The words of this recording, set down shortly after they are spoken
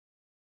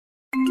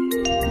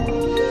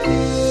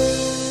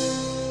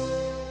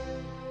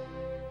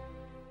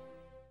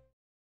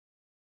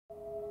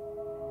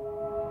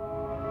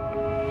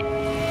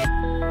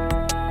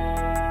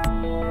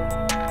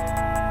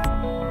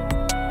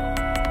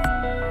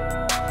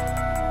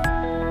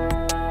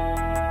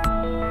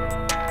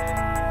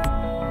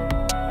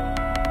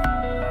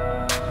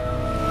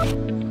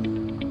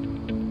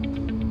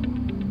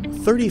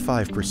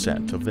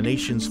of the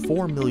nation's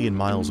 4 million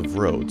miles of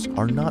roads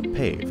are not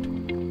paved.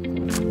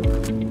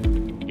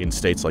 In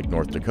states like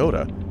North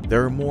Dakota,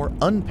 there are more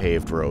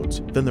unpaved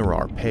roads than there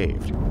are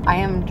paved. I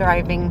am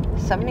driving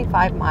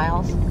 75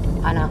 miles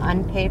on an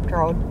unpaved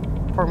road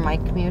for my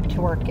commute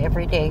to work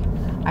every day.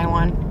 I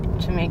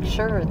want to make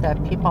sure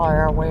that people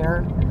are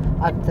aware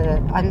of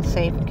the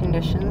unsafe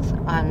conditions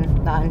on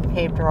the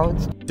unpaved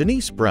roads."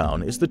 Denise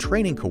Brown is the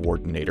training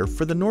coordinator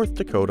for the North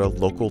Dakota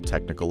Local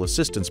Technical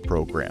Assistance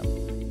Program.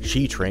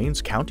 She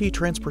trains county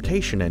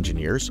transportation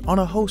engineers on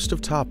a host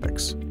of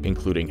topics,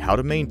 including how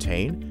to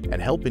maintain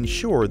and help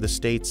ensure the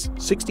state's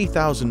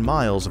 60,000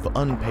 miles of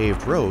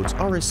unpaved roads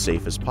are as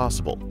safe as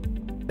possible.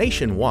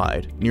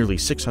 Nationwide, nearly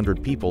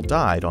 600 people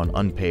died on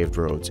unpaved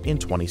roads in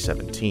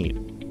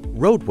 2017.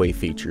 Roadway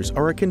features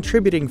are a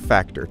contributing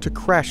factor to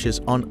crashes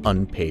on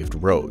unpaved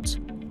roads.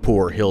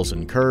 Poor hills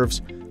and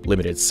curves,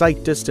 limited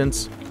sight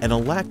distance, and a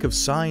lack of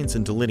signs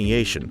and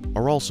delineation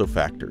are also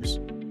factors.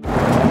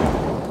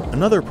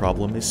 Another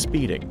problem is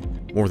speeding.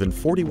 More than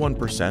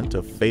 41%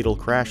 of fatal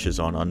crashes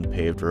on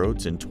unpaved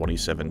roads in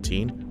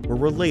 2017 were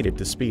related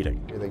to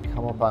speeding. They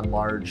come up on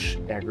large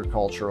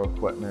agricultural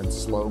equipment,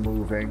 slow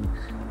moving,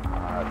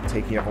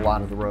 taking up a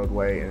lot of the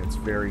roadway, and it's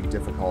very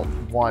difficult,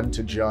 one,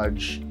 to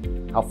judge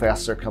how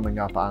fast they're coming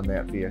up on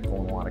that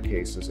vehicle in a lot of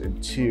cases,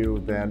 and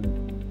two, then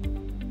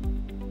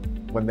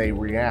when they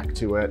react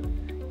to it,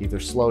 either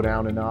slow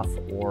down enough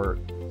or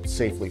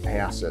safely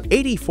pass it.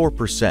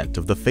 84%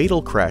 of the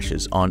fatal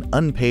crashes on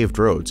unpaved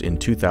roads in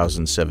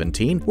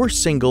 2017 were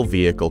single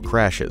vehicle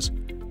crashes.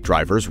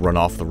 Drivers run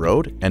off the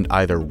road and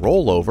either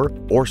roll over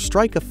or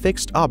strike a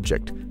fixed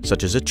object,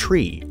 such as a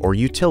tree or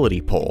utility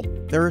pole.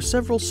 There are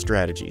several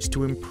strategies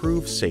to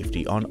improve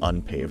safety on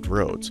unpaved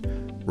roads.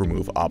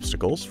 Remove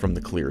obstacles from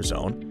the clear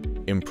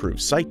zone, improve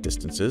sight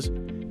distances,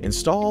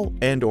 install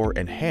and/or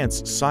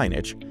enhance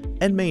signage,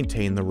 and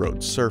maintain the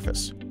road's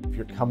surface. If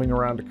you're coming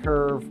around a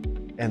curve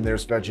and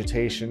there's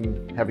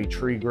vegetation, heavy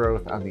tree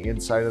growth on the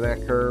inside of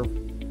that curve,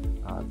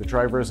 the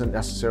driver isn't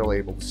necessarily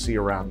able to see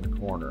around the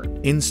corner.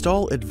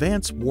 Install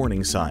advanced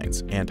warning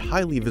signs and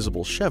highly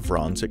visible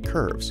chevrons at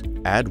curves.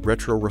 Add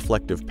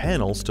retroreflective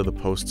panels to the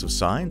posts of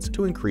signs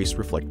to increase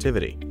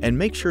reflectivity. And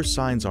make sure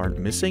signs aren't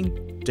missing,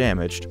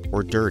 damaged,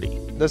 or dirty.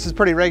 This is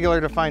pretty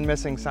regular to find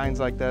missing signs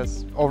like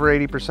this. Over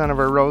 80% of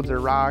our roads are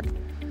rock.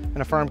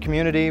 In a farm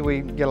community,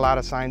 we get a lot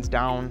of signs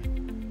down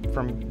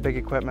from big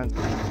equipment.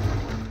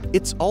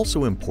 It's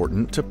also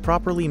important to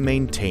properly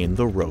maintain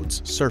the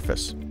road's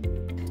surface.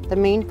 The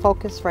main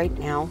focus right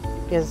now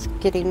is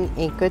getting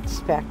a good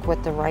spec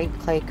with the right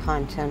clay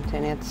content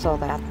in it so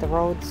that the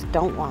roads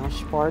don't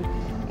washboard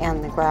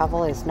and the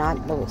gravel is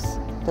not loose.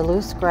 The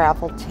loose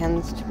gravel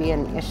tends to be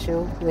an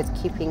issue with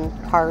keeping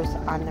cars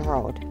on the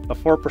road. A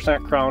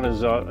 4% crown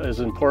is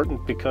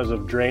important because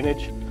of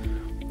drainage.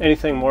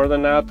 Anything more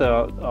than that,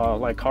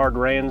 like hard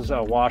rains,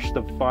 wash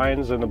the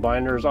fines and the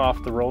binders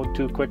off the road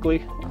too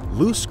quickly.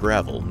 Loose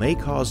gravel may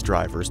cause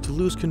drivers to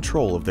lose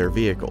control of their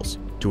vehicles.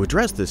 To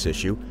address this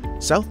issue,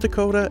 South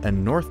Dakota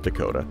and North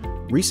Dakota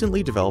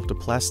recently developed a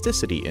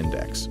plasticity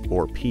index,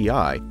 or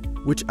PI,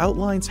 which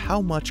outlines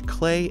how much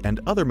clay and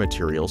other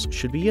materials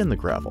should be in the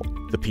gravel.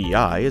 The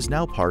PI is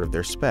now part of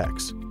their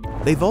specs.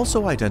 They've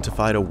also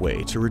identified a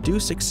way to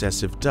reduce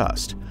excessive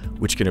dust,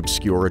 which can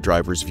obscure a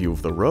driver's view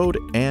of the road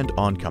and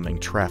oncoming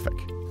traffic.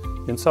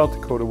 In South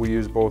Dakota, we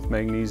use both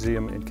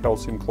magnesium and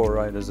calcium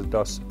chloride as a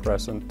dust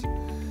suppressant.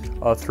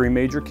 Three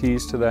major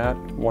keys to that.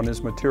 One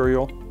is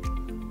material,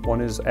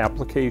 one is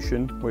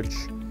application, which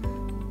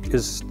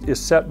is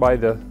set by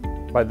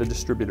the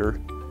distributor,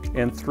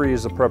 and three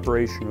is the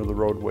preparation of the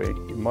roadway.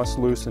 You must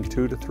loosen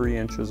 2 to 3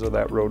 inches of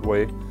that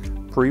roadway,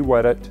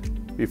 pre-wet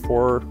it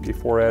before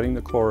adding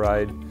the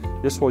chloride.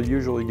 This will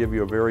usually give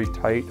you a very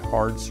tight,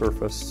 hard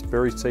surface,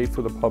 very safe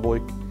for the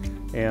public,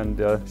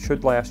 and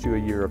should last you a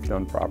year if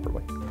done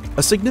properly.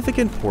 A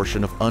significant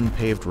portion of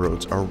unpaved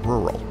roads are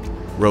rural.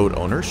 Road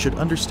owners should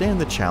understand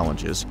the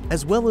challenges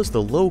as well as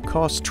the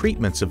low-cost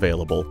treatments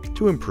available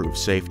to improve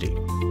safety.